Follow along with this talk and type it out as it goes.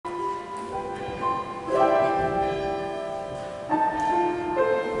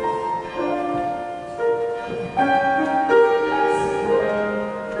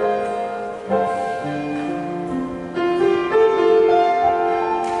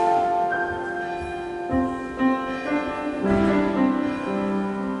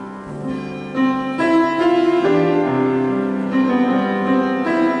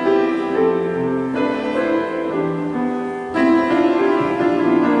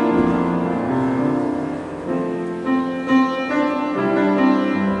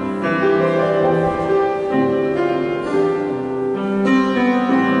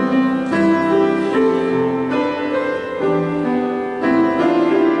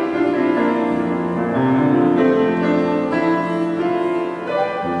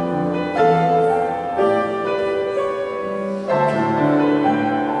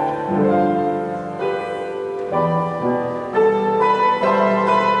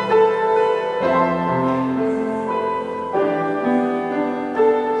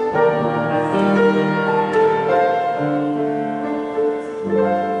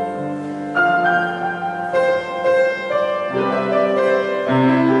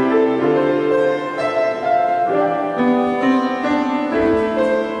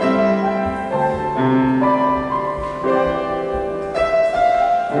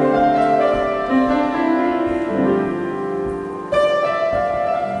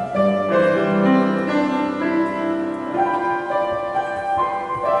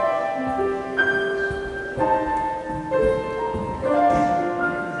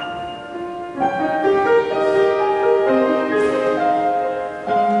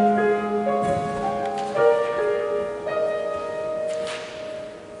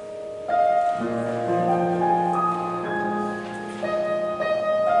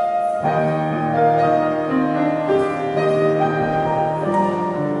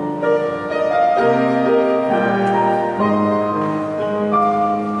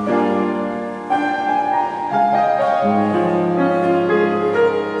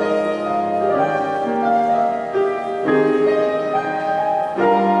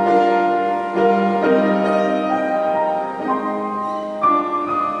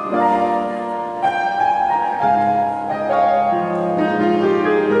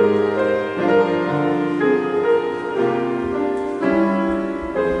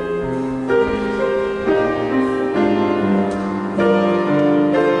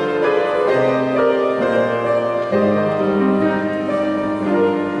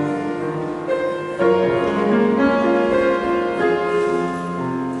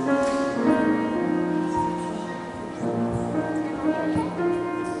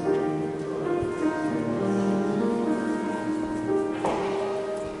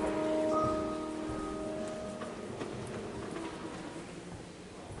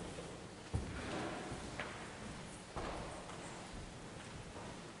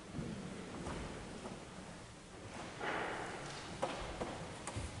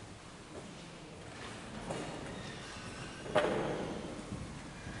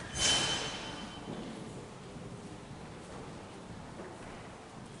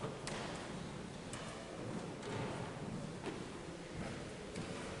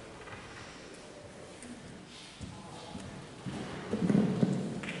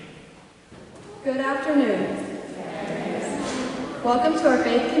Good afternoon. Welcome to our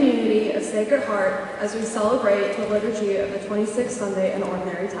faith community of Sacred Heart as we celebrate the liturgy of the 26th Sunday in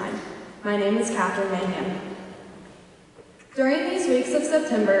Ordinary Time. My name is Catherine Mayhem. During these weeks of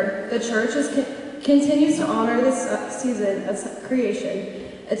September, the Church continues to honor this season of creation,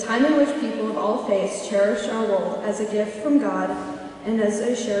 a time in which people of all faiths cherish our world as a gift from God and as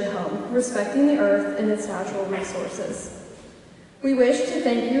a shared home, respecting the earth and its natural resources. We wish to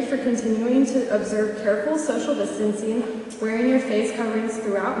thank you for continuing to observe careful social distancing, wearing your face coverings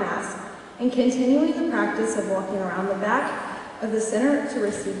throughout Mass, and continuing the practice of walking around the back of the center to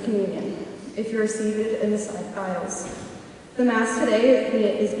receive communion, if you are seated in the side aisles. The Mass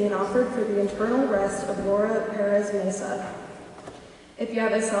today is being offered for the eternal rest of Laura Perez Mesa. If you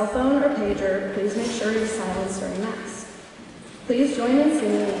have a cell phone or pager, please make sure to silence during Mass. Please join in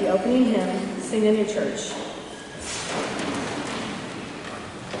singing the opening hymn, Sing in Your Church.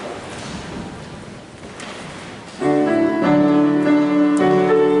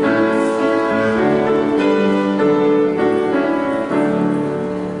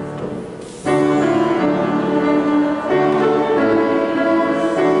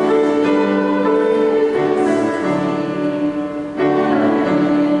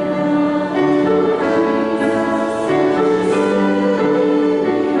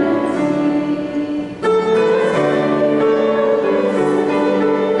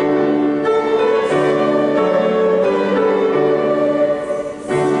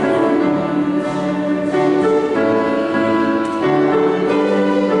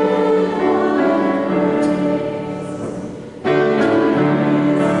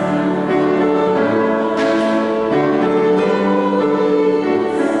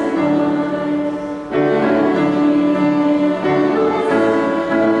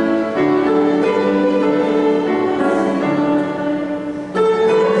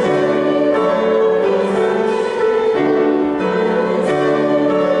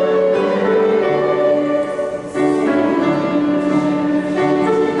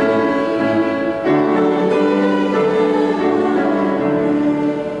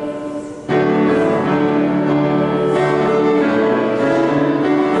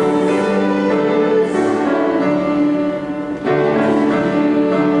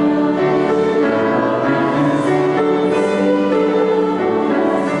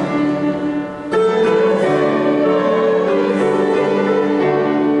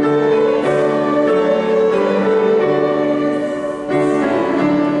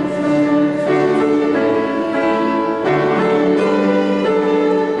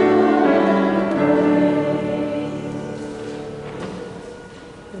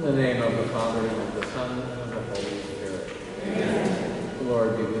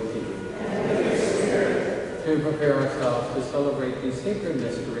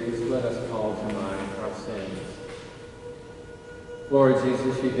 Lord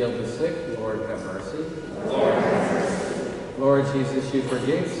Jesus, you healed the sick. Lord, have mercy. Lord, have mercy. Lord Jesus, you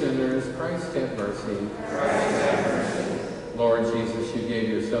forgave sinners. Christ, have mercy. Christ, have mercy. Lord Jesus, you gave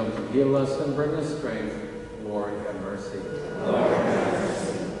your Son to heal us and bring us strength. Lord, have mercy. Lord, have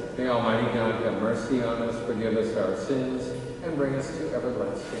mercy. May Almighty God have mercy on us, forgive us our sins, and bring us to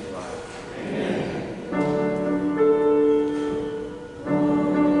everlasting life. Amen.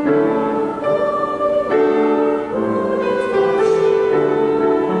 Praise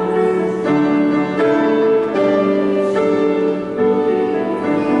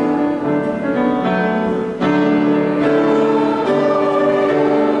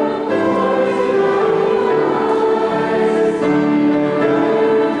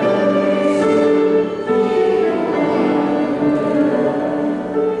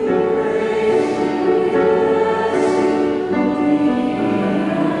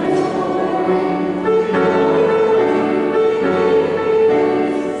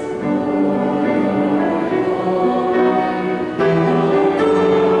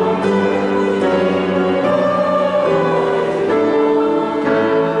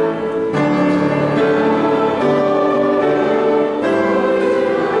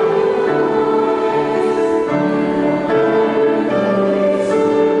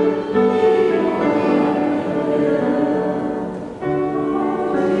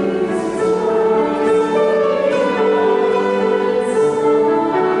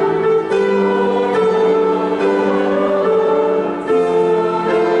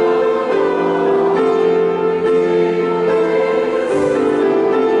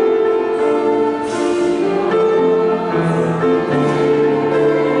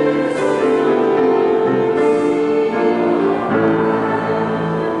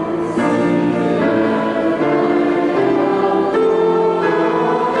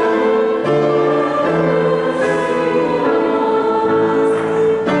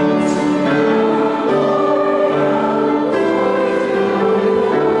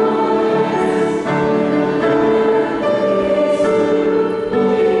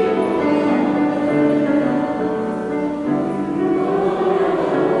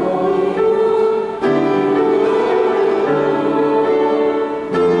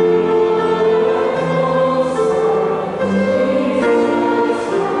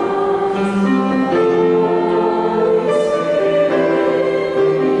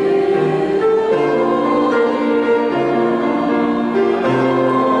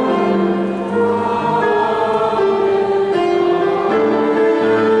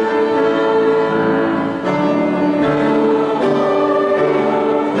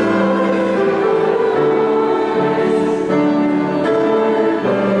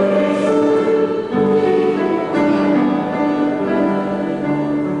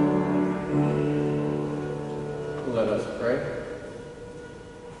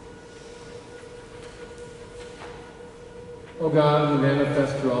O God, who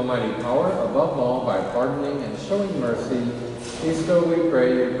manifest your almighty power, above all by pardoning and showing mercy, bestow, we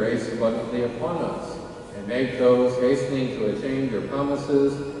pray, your grace abundantly upon us, and make those hastening to attain your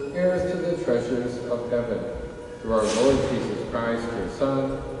promises heirs to the treasures of heaven. Through our Lord Jesus Christ, your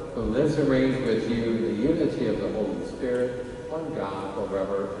Son, who lives and reigns with you in the unity of the Holy Spirit, one God,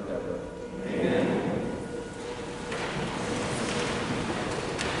 forever and ever. Amen.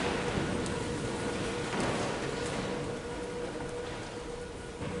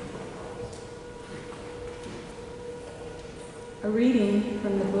 A reading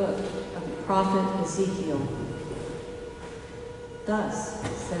from the book of the prophet Ezekiel. Thus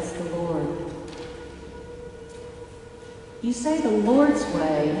says the Lord. You say the Lord's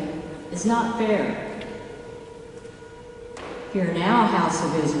way is not fair. Hear now, house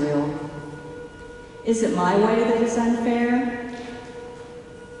of Israel. Is it my way that is unfair?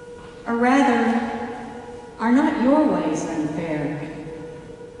 Or rather, are not your ways unfair?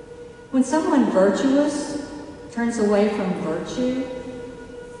 When someone virtuous turns away from virtue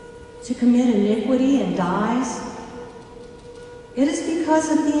to commit iniquity and dies, it is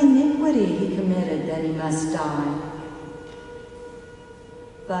because of the iniquity he committed that he must die.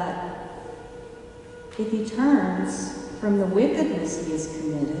 But if he turns from the wickedness he has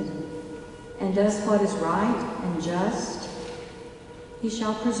committed and does what is right and just, he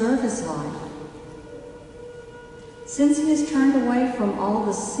shall preserve his life. Since he has turned away from all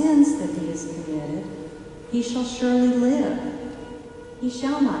the sins that he has committed, he shall surely live. He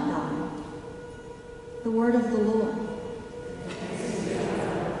shall not die. The word of the Lord.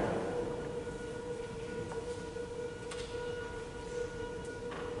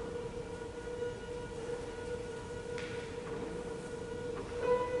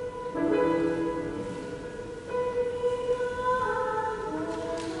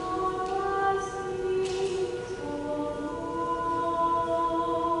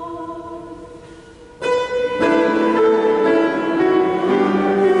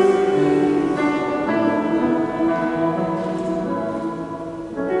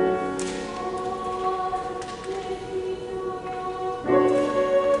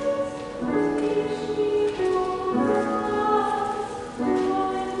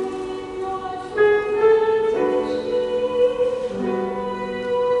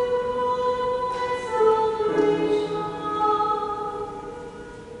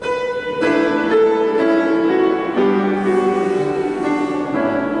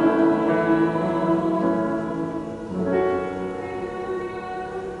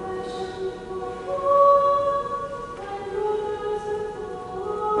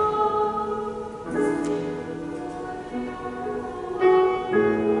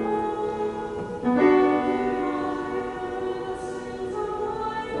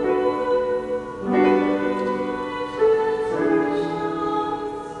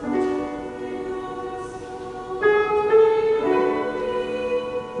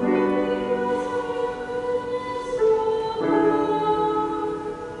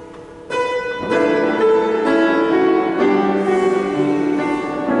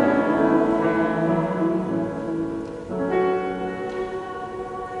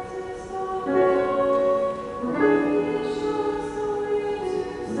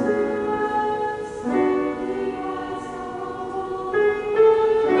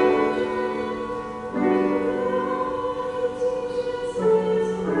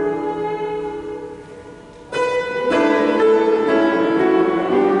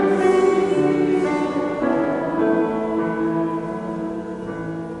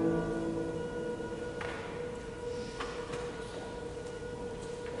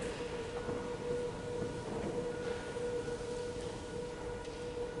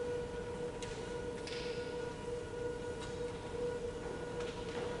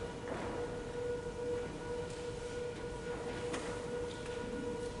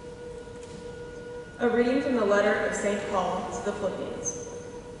 A reading from the letter of St. Paul to the Philippians.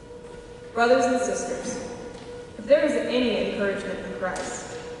 Brothers and sisters, if there is any encouragement in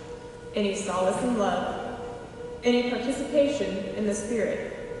Christ, any solace in love, any participation in the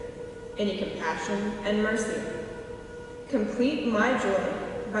Spirit, any compassion and mercy, complete my joy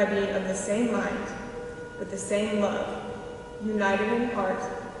by being of the same mind, with the same love, united in heart,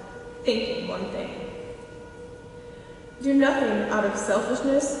 thinking one thing. Do nothing out of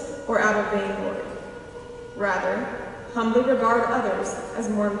selfishness or out of vainglory. Rather, humbly regard others as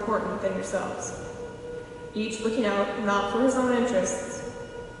more important than yourselves, each looking out not for his own interests,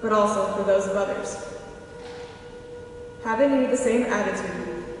 but also for those of others. Having you the same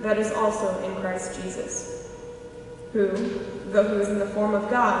attitude that is also in Christ Jesus, who, though he was in the form of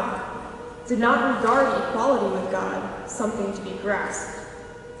God, did not regard equality with God something to be grasped.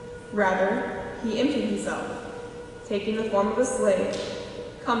 Rather, he emptied himself, taking the form of a slave,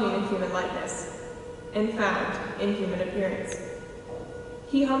 coming in human likeness, and found in human appearance.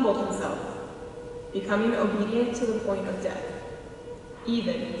 He humbled himself, becoming obedient to the point of death,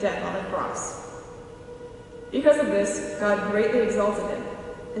 even death on a cross. Because of this, God greatly exalted him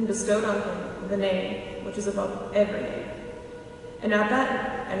and bestowed on him the name which is above every name. And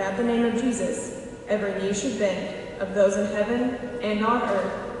at the name of Jesus, every knee should bend, of those in heaven and on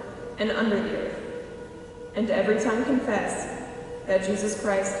earth and under the earth, and every tongue confess that Jesus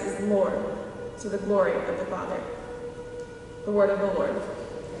Christ is Lord, to the glory of the Father. The word of the Lord.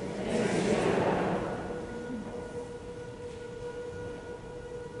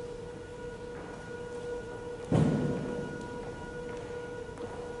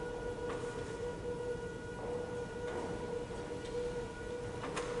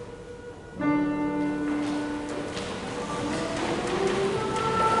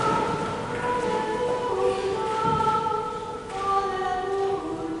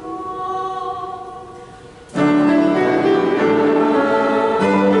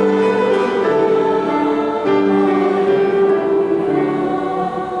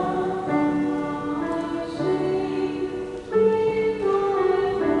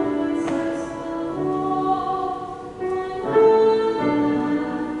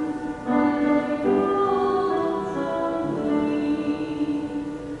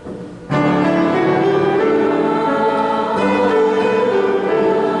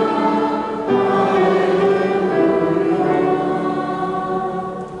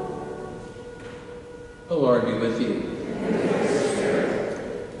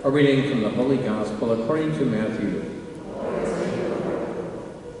 A reading from the Holy Gospel according to Matthew.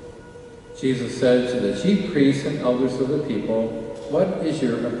 Jesus said to the chief priests and elders of the people, "What is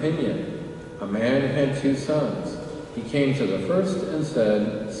your opinion? A man had 2 sons. He came to the first and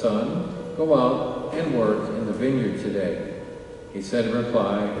said, 'Son, go out and work in the vineyard today.' He said in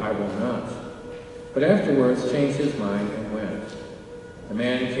reply, 'I will not.' But afterwards changed his mind and went. The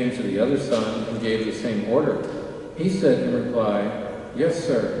man came to the other son and gave the same order. He said in reply, 'Yes,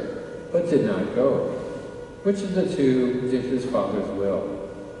 sir,' but did not go. Which of the 2 did his father's will?"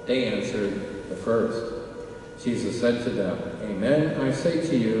 They answered, "The first." Jesus said to them, "Amen, I say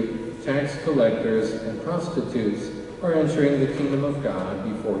to you, tax collectors and prostitutes are entering the kingdom of God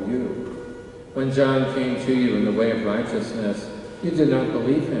before you. When John came to you in the way of righteousness, you did not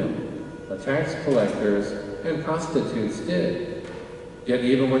believe him. The tax collectors and prostitutes did. Yet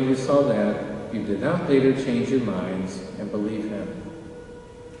even when you saw that, you did not later change your minds and believe him."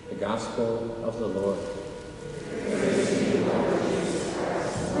 The Gospel of the Lord.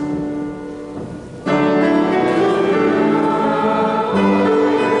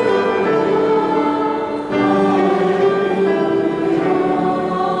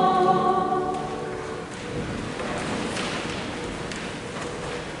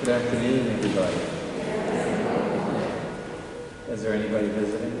 Good afternoon, everybody. Is there anybody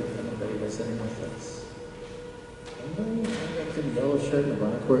visiting? Anybody visiting with us? Anybody? I got the yellow shirt in the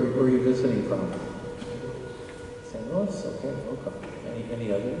back. Where are you visiting from? St. Louis? Okay, welcome.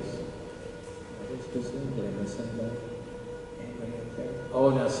 Any others? Others visiting? Did I miss anybody? Anybody up there? Oh,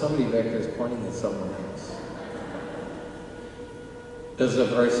 now somebody back there is pointing at someone else. Does the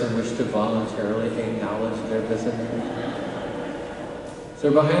person wish to voluntarily acknowledge their visiting?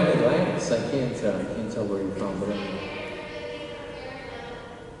 They're behind the glass. I can't tell where you're from, but anyway.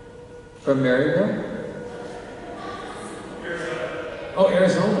 From Maryville? Oh,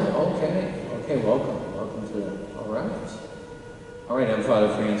 Arizona. Okay, welcome. Welcome to them. All right, I'm Father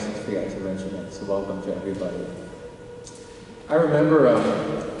Francis. Forgot to mention that, so welcome to everybody. I remember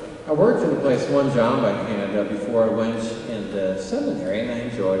I worked in a place, one job I had before I went into seminary, and I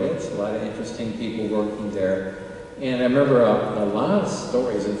enjoyed it. A lot of interesting people working there. And I remember a lot of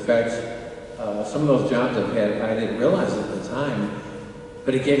stories. In fact, some of those jobs I've had, I didn't realize at the time,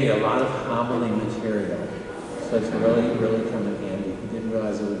 but it gave me a lot of homily material. So it's really, really come in handy. I didn't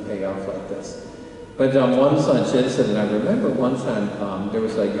realize it would pay off like this. But one such incident, I remember one time there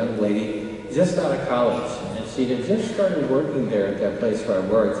was a young lady just out of college, and she had just started working there at that place where I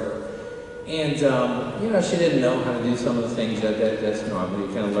worked. And, she didn't know how to do some of the things that's normal. You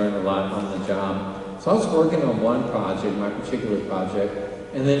kind of learn a lot on the job. So I was working on one project, my particular project,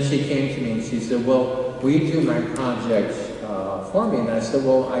 and then she came to me and she said, "Well, will you do my project for me?" And I said,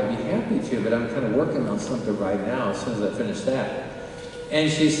 "Well, I'd be happy to, but I'm kind of working on something right now as soon as I finish that." And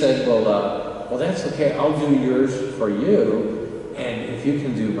she said, well, that's okay. I'll do yours for you, and if you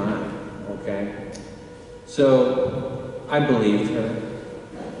can do mine, okay?" So I believed her.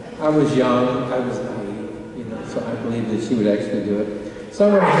 I was young, I was naive, you know, so I believed that she would actually do it. So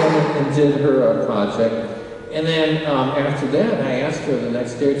I went ahead and did her project. And then after that, I asked her the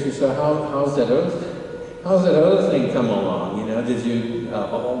next day or two, so how's that other thing come along? You know, did you,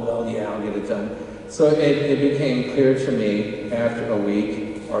 oh, well, yeah, I'll get it done. So it became clear to me after a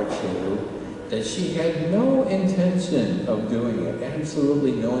week or two that she had no intention of doing it,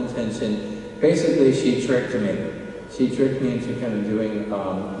 absolutely no intention. Basically, she tricked me. She tricked me into kind of doing,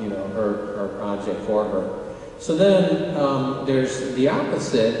 you know, her project for her. So then there's the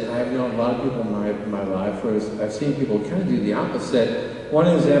opposite. I've known a lot of people in my life where I've seen people kind of do the opposite. One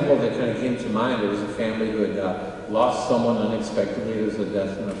example that kind of came to mind, there was a family who had lost someone unexpectedly. There was a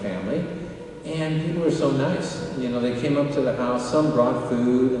death in the family. And people were so nice. You know, they came up to the house. Some brought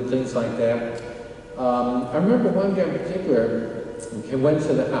food and things like that. I remember one guy in particular who went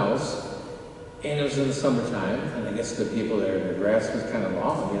to the house, and it was in the summertime, and I guess the people there, the grass was kind of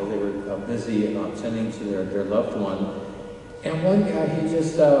long. You know, they were busy tending to their loved one. And one guy, he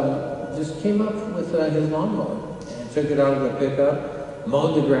just came up with his lawnmower and took it out of the pickup,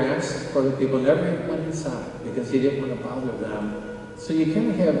 mowed the grass for the people, never even went inside because he didn't want to bother them. So you kind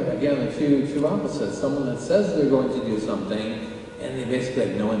of have, again, the two opposites. Someone that says they're going to do something, and they basically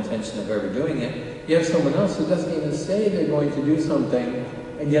have no intention of ever doing it. You have someone else who doesn't even say they're going to do something,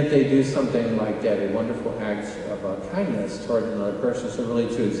 and yet they do something like that, a wonderful act of kindness toward another person. So really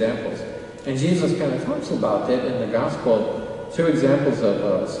two examples. And Jesus kind of talks about it in the gospel, two examples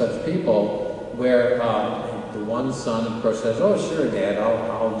of such people where the one son, of course, says, oh, sure, Dad,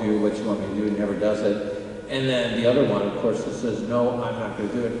 I'll do what you want me to do, and never does it. And then the other one, of course, that says, no, I'm not going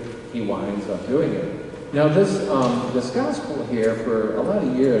to do it. He winds up doing it. Now this gospel here, for a lot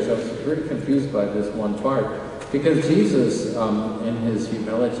of years, I was very confused by this one part, because Jesus, in his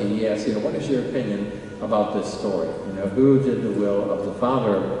humility, he asked, you know, what is your opinion about this story? You know, who did the will of the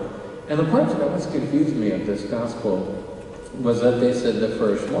Father? And the part that always confused me of this gospel was that they said the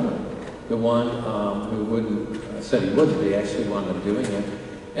first one, the one who said he wouldn't, but he actually wound up doing it.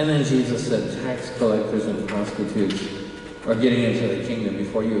 And then Jesus said, tax collectors and prostitutes are getting into the kingdom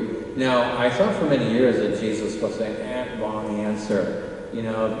before you. Now, I thought for many years that Jesus was saying, wrong answer. You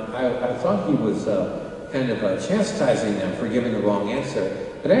know, I thought he was kind of chastising them for giving the wrong answer.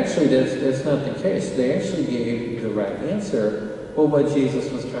 But actually, that's not the case. They actually gave the right answer. But what Jesus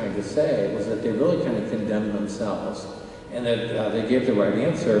was trying to say was that they really kind of condemned themselves, and that they gave the right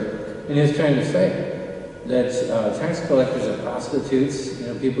answer. And he was trying to say that tax collectors and prostitutes, you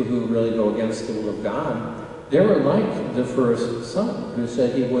know, people who really go against the will of God, they were like the first son who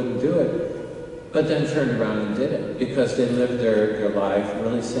said he wouldn't do it, but then turned around and did it because they lived their life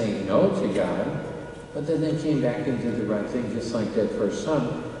really saying no to God, but then they came back and did the right thing just like that first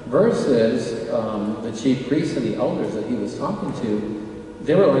son. Versus the chief priests and the elders that he was talking to,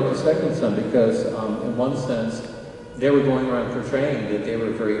 they were like the second son because in one sense, they were going around portraying that they were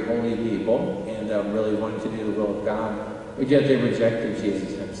very holy people and really wanting to do the will of God, but yet they rejected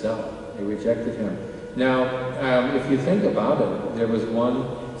Jesus himself. They rejected him. Now, if you think about it, there was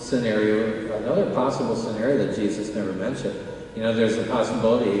one scenario, another possible scenario that Jesus never mentioned. You know, there's a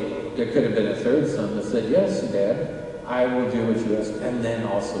possibility there could have been a third son that said, yes, Dad, I will do what you ask, and then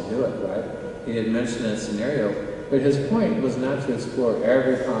also do it, right? He didn't mention that scenario. But his point was not to explore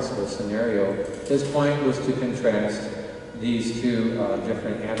every possible scenario. His point was to contrast these two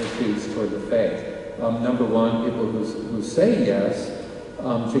different attitudes toward the faith. Number one, people who say yes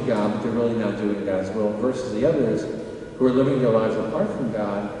to God, but they're really not doing God's will, versus the others who are living their lives apart from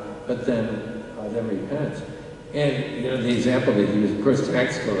God, but then repent. And, you know, the example that he used, of course,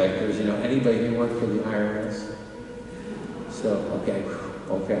 tax collectors, you know, anybody who worked for the IRS. So, okay.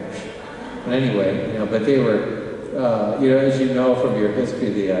 But anyway, you know, but they were, you know, as you know from your history,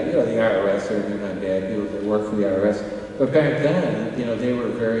 the IRS are not bad people that work for the IRS. But back then, you know, they were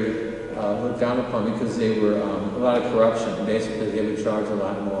very looked down upon because they were a lot of corruption. Basically, they would charge a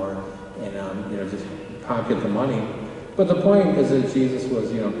lot more and, you know, just pocket the money. But the point is that Jesus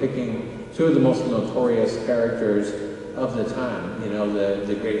was, you know, picking two of the most notorious characters of the time, you know,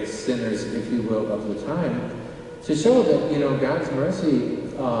 the greatest sinners, if you will, of the time, to show that, you know, God's mercy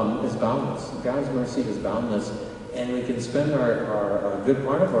is boundless. God's mercy is boundless, and we can spend our good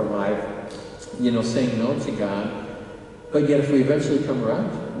part of our life, you know, saying no to God, but yet if we eventually come around,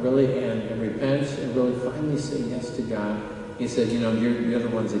 really, and repent, and really finally say yes to God, he said, you know, you're the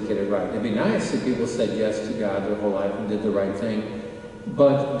ones that get it right. It'd be nice if people said yes to God their whole life and did the right thing,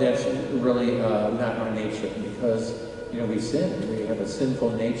 but that's really not our nature, because, you know, we sin. We have a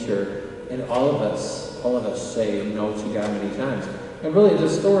sinful nature, and all of us say no to God many times. And really,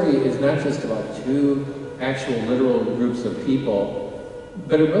 this story is not just about two actual literal groups of people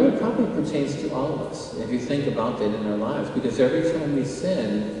But it really probably pertains to all of us, if you think about it in our lives, because every time we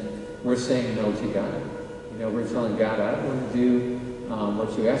sin, we're saying no to God. You know, we're telling God, I don't want to do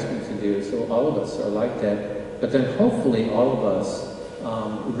what you asked me to do. So all of us are like that. But then hopefully all of us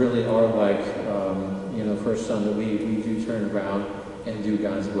really are like, you know, first son, that we do turn around and do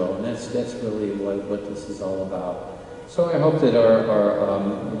God's will. And that's really what this is all about. So I hope that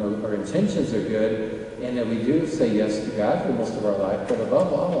our intentions are good, and that we do say yes to God for most of our life. But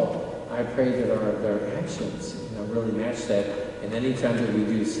above all, I pray that our actions, you know, really match that. And any time that we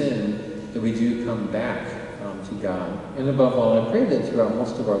do sin, that we do come back to God. And above all, I pray that throughout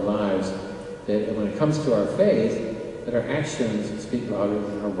most of our lives, that when it comes to our faith, that our actions speak louder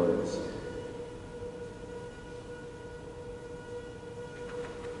than our words.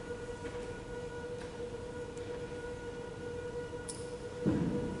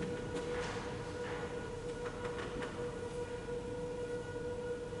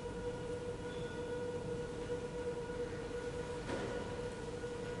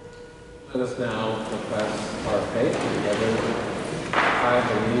 Let us now profess our faith together. I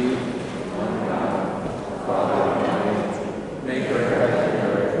believe in one God, Father Almighty, maker of heaven and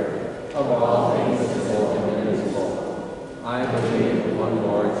earth, of all things visible and invisible. I believe in one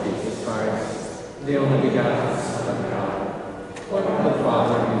Lord Jesus Christ, the only begotten Son of God, one of the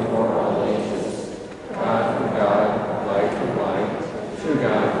Father before all ages, God from God, light from light, true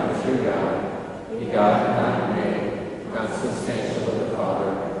God from true God, begotten, not made, consubstantial with the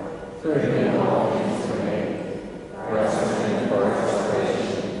Father. Through him all things were made. For us and for our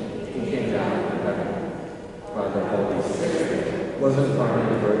salvation, he came down from heaven. By the Holy Spirit, was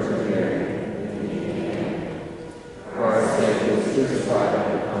incarnate of the Virgin Mary, and became man. For our sake, he was crucified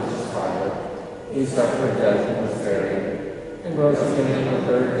under Pontius Pilate. He suffered death and was buried, and rose again on the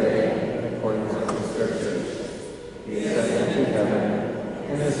third day, in accordance with the Scriptures. He ascended to heaven,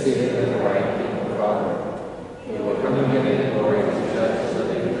 and is seated at the right hand of the Father. He will come again in glory to judge the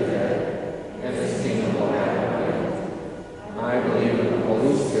living and the dead, and his kingdom will have no end. I believe in the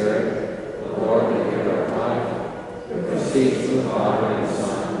Holy Spirit, the Lord and giver of life, who proceeds from the Father and the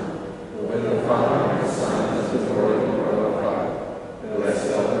Son, who with the Father and the Son is adored and glorified, who has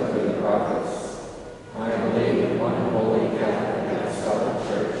spoken through the prophets. I believe in one holy Catholic and Apostolic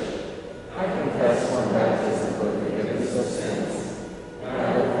Church. I confess one baptism for the forgiveness of sins. I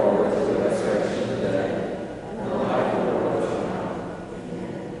look forward to the resurrection of the dead and the life of the world to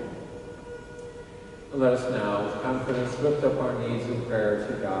come. Let us now, with confidence, lift up our needs in prayer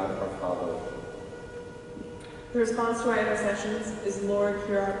to God our Father. The response to our intercessions is, Lord,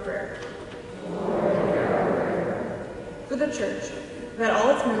 hear our prayer. Lord, hear our prayer. For the Church, that all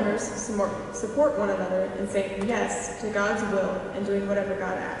its members support one another in saying yes to God's will and doing whatever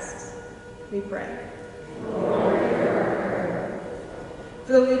God asks. We pray. Lord, hear our prayer.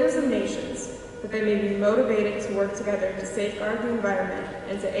 For the leaders of nations, that they may be motivated to work together to safeguard the environment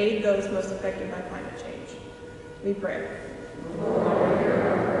and to aid those most affected by climate change. We pray. Lord, hear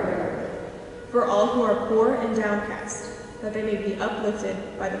our prayer. For all who are poor and downcast, that they may be uplifted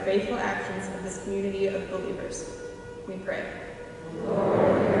by the faithful actions of this community of believers. We pray.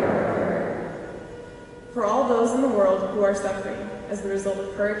 Lord, hear our prayer. For all those in the world who are suffering as the result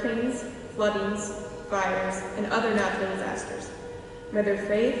of hurricanes, floodings, fires, and other natural disasters, may their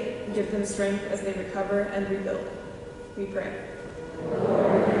faith give them strength as they recover and rebuild. We pray.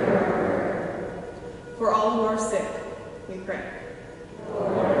 Lord, hear our prayer. For all who are sick, we pray.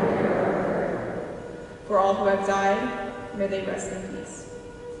 Lord, hear our prayer. For all who have died, may they rest in peace.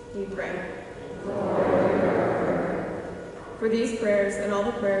 We pray. Lord, hear our prayer. For these prayers and all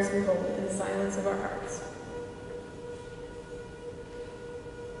the prayers we hold in the silence of our hearts,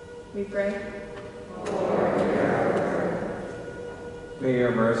 we pray. Lord, hear our prayer. May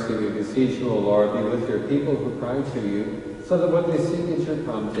your mercy, we beseech you, O Lord, be with your people who cry to you, so that what they seek at your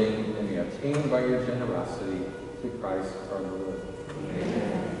prompting may be obtained by your generosity, through Christ our Lord.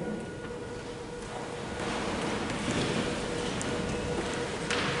 Amen.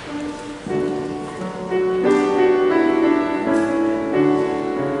 Thank you.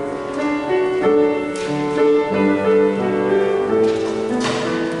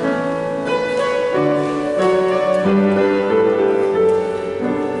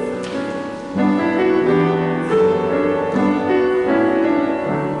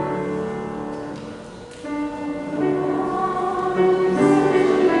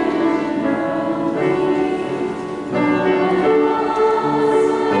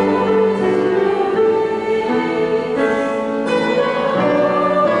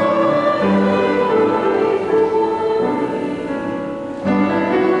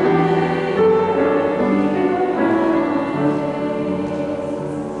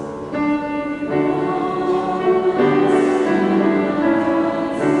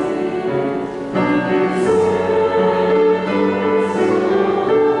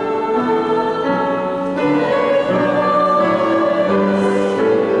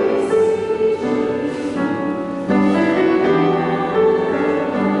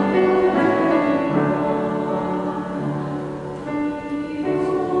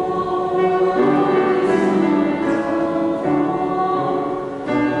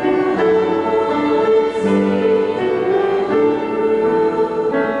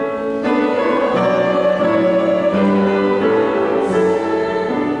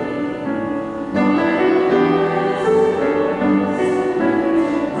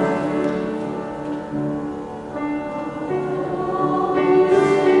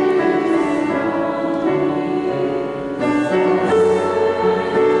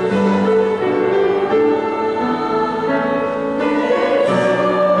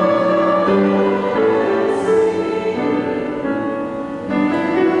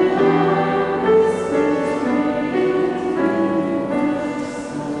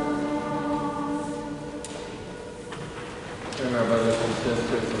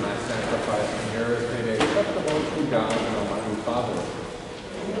 sacrifice and yours may be acceptable to God and Almighty Father.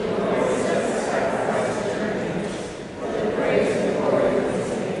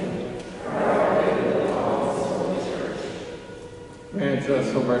 Grant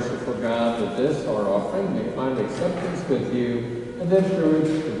us, O merciful God, that this, our offering, may find acceptance with you, and that through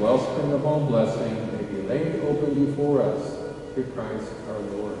it the wellspring of all blessing may be laid open before us, through Christ our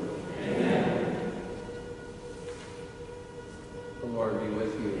Lord. Amen. The Lord be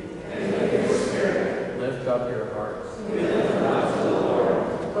with you. And with your spirit. Lift up your hearts. We lift them up to the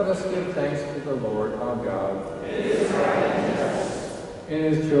Lord. Let us give thanks to the Lord our God. It is right and just. It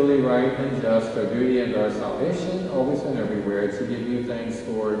is truly right and just, our duty and our salvation, always and everywhere, to give you thanks,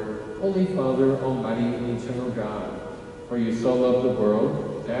 Lord, Holy Father, Almighty and eternal God. For you so loved the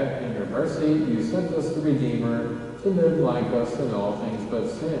world, that in your mercy you sent us the Redeemer to live like us in all things but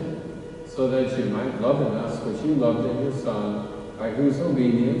sin, so that you might love in us what you loved in your Son, by whose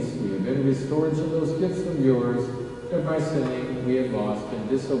obedience we have been restored to those gifts of yours that by sinning we had lost in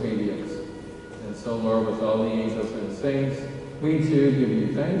disobedience. And so, Lord, with all the angels and saints, we too give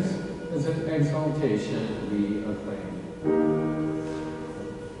you thanks, as an exaltation we acclaim.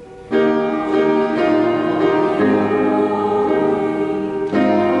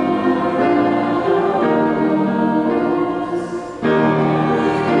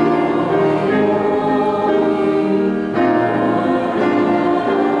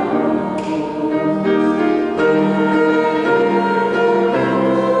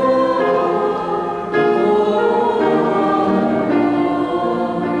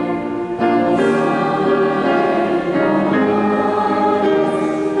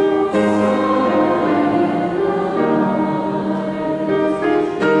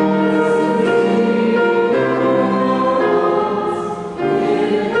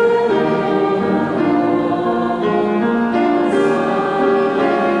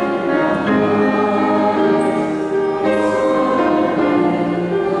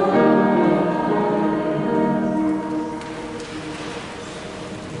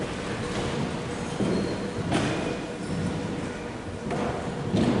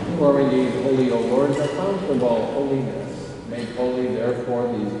 For indeed, holy, O Lord, the fount of all holiness, make holy,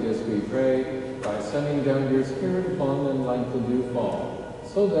 therefore, these gifts, we pray, by sending down your Spirit upon them like the dew fall,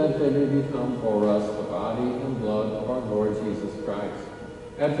 so that they may become for us the body and blood of our Lord Jesus Christ.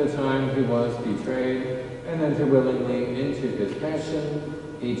 At the time he was betrayed, and entered willingly into his passion,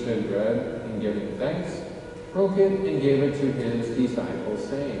 he took bread, and giving thanks, broke it and gave it to his disciples,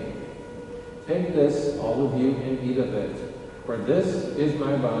 saying, "Take this, all of you, and eat of it. For this is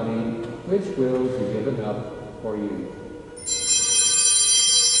my body, which will be given up for you."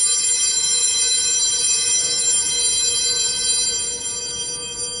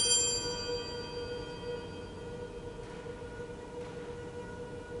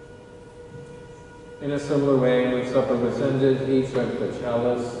 In a similar way, when supper was ended, he took the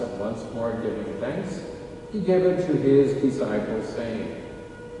chalice, and once more giving thanks, he gave it to his disciples, saying,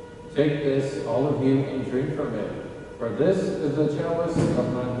 "Take this, all of you, and drink from it. For this is the chalice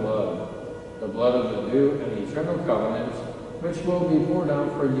of my blood, the blood of the new and eternal covenant, which will be poured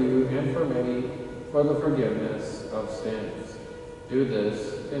out for you and for many for the forgiveness of sins. Do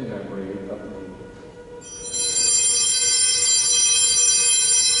this in memory of me."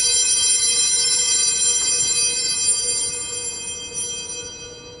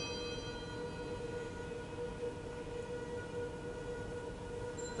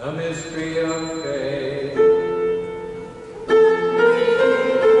 The mystery of faith.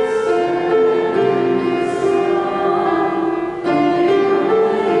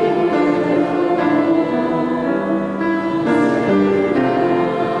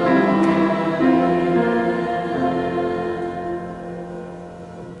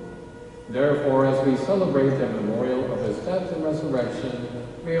 Therefore, as we celebrate the memorial of his death and resurrection,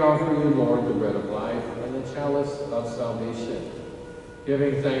 we offer you, Lord, the bread of life and the chalice of salvation.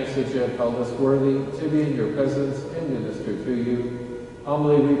 Giving thanks that you have held us worthy to be in your presence and minister to you,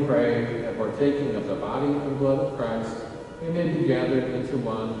 humbly we pray that partaking of the body and blood of Christ, we may be gathered into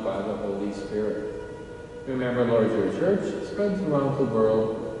one by the Holy Spirit. Remember, Lord, your church spread throughout the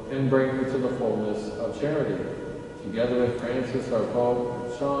world and bring her to the fullness of charity, together with Francis, our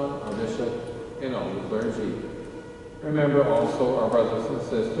Pope, Sean, our Bishop, and all the clergy. Remember also our brothers and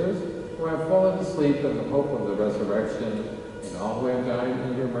sisters who have fallen asleep in the hope of the resurrection, and all who have died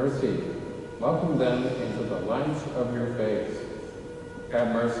in your mercy. Welcome them into the light of your face.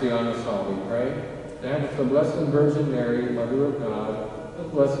 Have mercy on us all, we pray, that with the Blessed Virgin Mary, Mother of God, the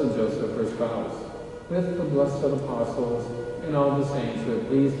Blessed Joseph, her spouse, with the blessed apostles, and all the saints who have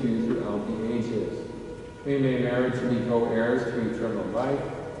pleased you throughout the ages, we may merit to be co-heirs to eternal life,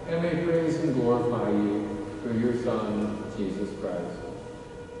 and may praise and glorify you through your Son, Jesus Christ.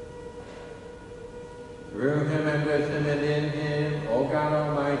 Through him and with him and in him, O God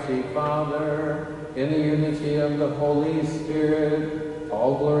Almighty Father, in the unity of the Holy Spirit,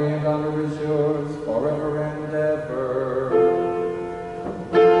 all glory and honor is yours forever and ever.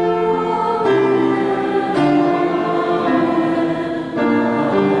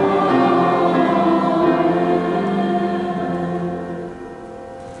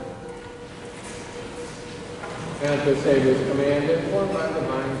 At the Savior's command, informed by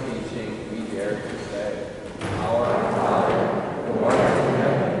divine teaching, we dare to say, Our Father, who art in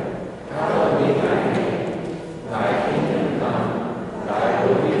heaven, hallowed be thy name. Thy kingdom come, thy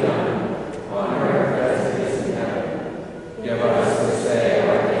will be done, on earth as it is in heaven. Give us this day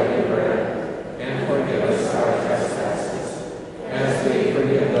our daily bread, and forgive us our trespasses, as we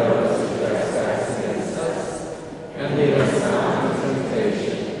forgive those who trespass against us. And lead us not into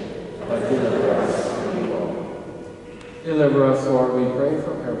temptation, but deliver us from evil. Deliver us, Lord, we pray,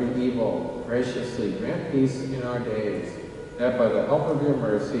 from every evil. Graciously grant peace in our days, that by the help of your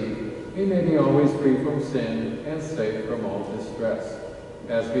mercy we may be always free from sin and safe from all distress,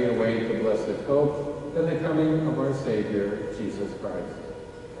 as we await the blessed hope and the coming of our Savior, Jesus Christ.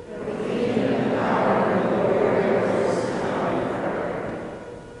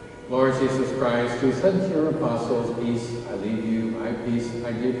 Lord Jesus Christ, who said to your apostles, Peace I leave you, my peace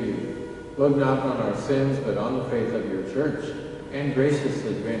I give you, look not on our sins, but on the faith of your church, and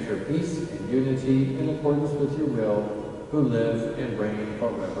graciously grant her peace and unity in accordance with your will, who live and reign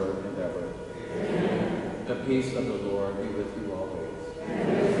forever and ever. Amen. The peace of the Lord be with you always.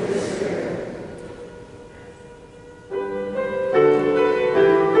 And with your spirit.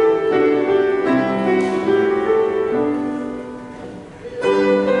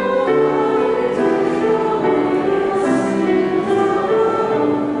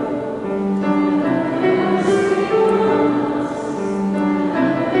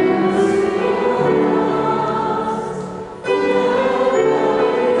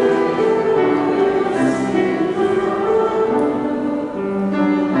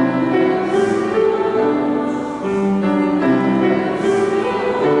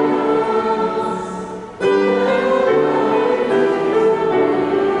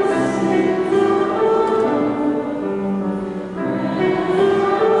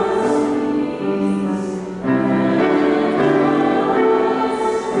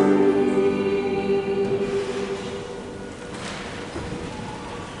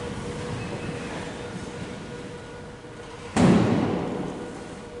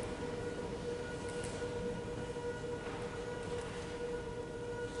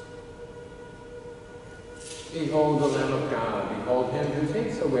 Behold the Lamb of God, behold him who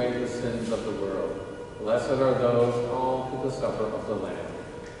takes away the sins of the world. Blessed are those called to the supper of the Lamb.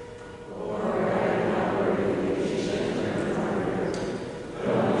 Lord, I am not worthy to be shaken and honored,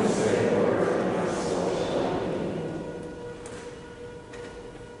 but only say a word, and my soul shall live.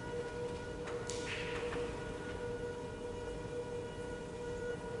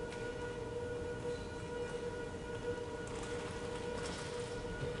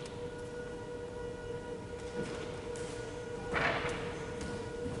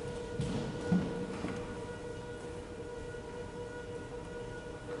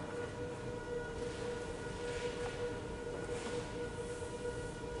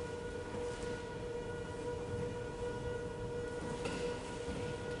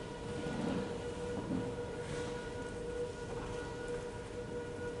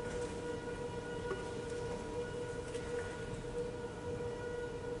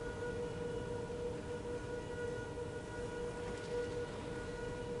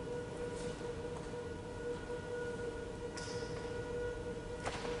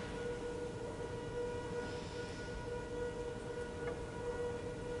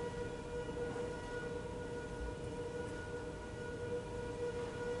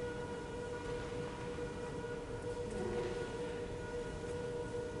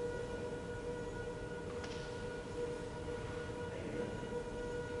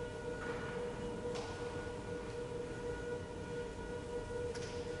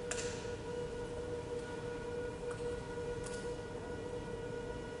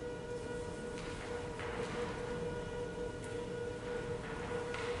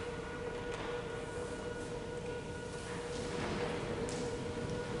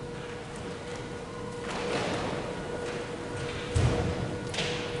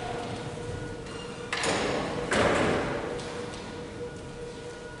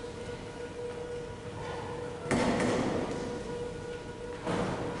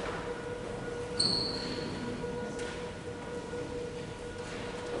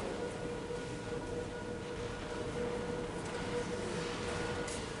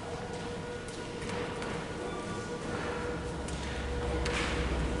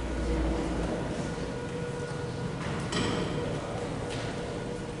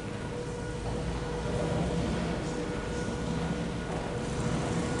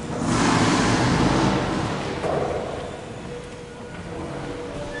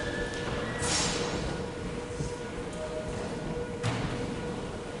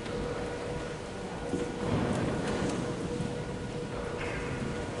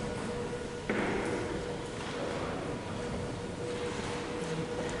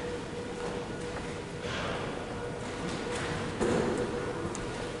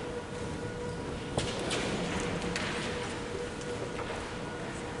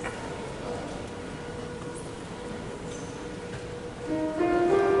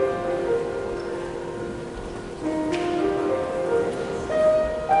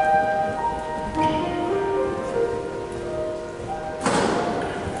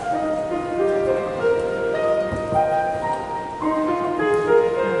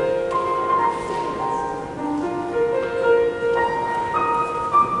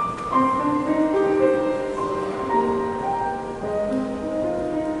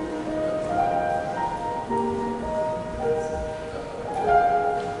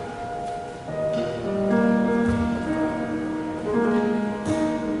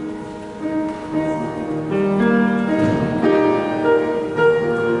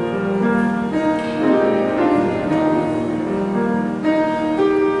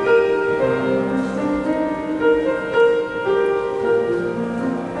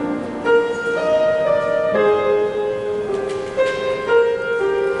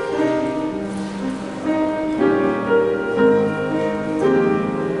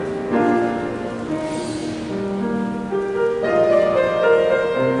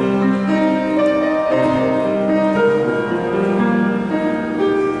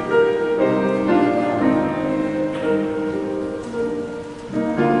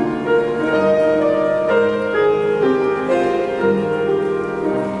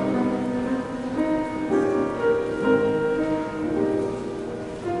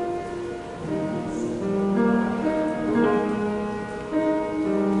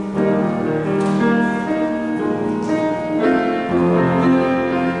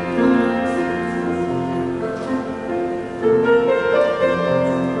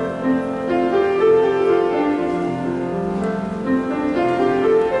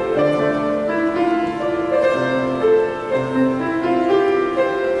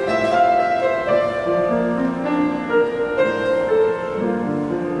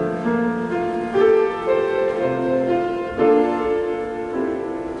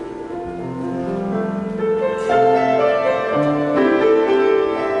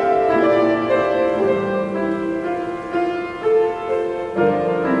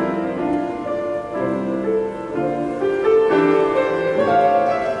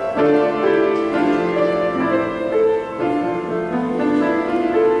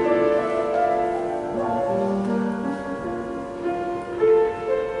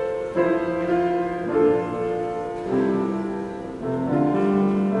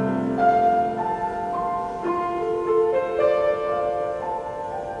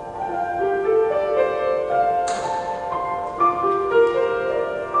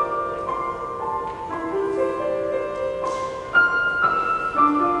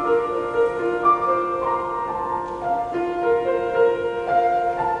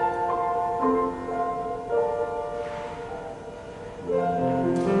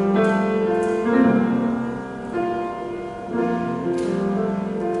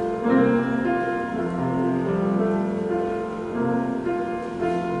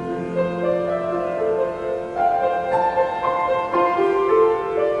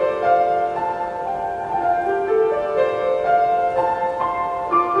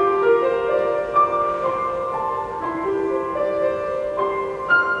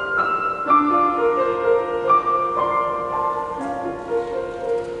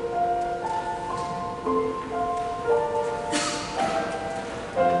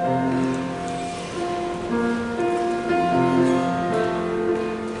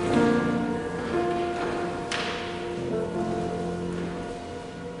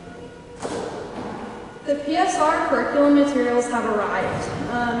 curriculum materials have arrived.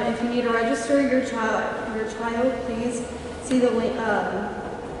 If you need to register your child, please see the link.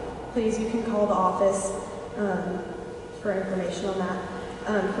 Please, you can call the office for information on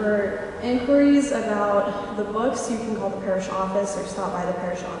that. For inquiries about the books, you can call the parish office or stop by the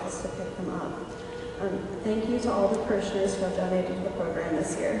parish office to pick them up. Thank you to all the parishioners who have donated to the program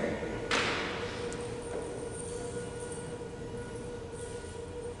this year.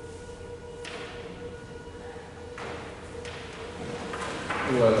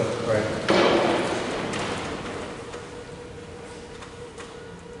 Let us pray.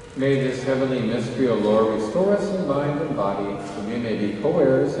 May this heavenly mystery, O Lord, restore us in mind and body, so we may be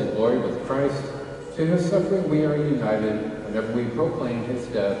co-heirs in glory with Christ, to whose suffering we are united whenever we proclaim his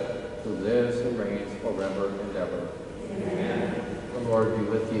death, who lives and reigns forever and ever. Amen. The Lord be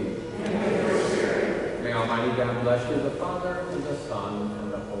with you. And with your spirit. May Almighty God bless you, the Father, and the Son,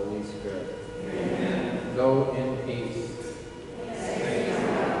 and the Holy Spirit. Amen. Go in peace.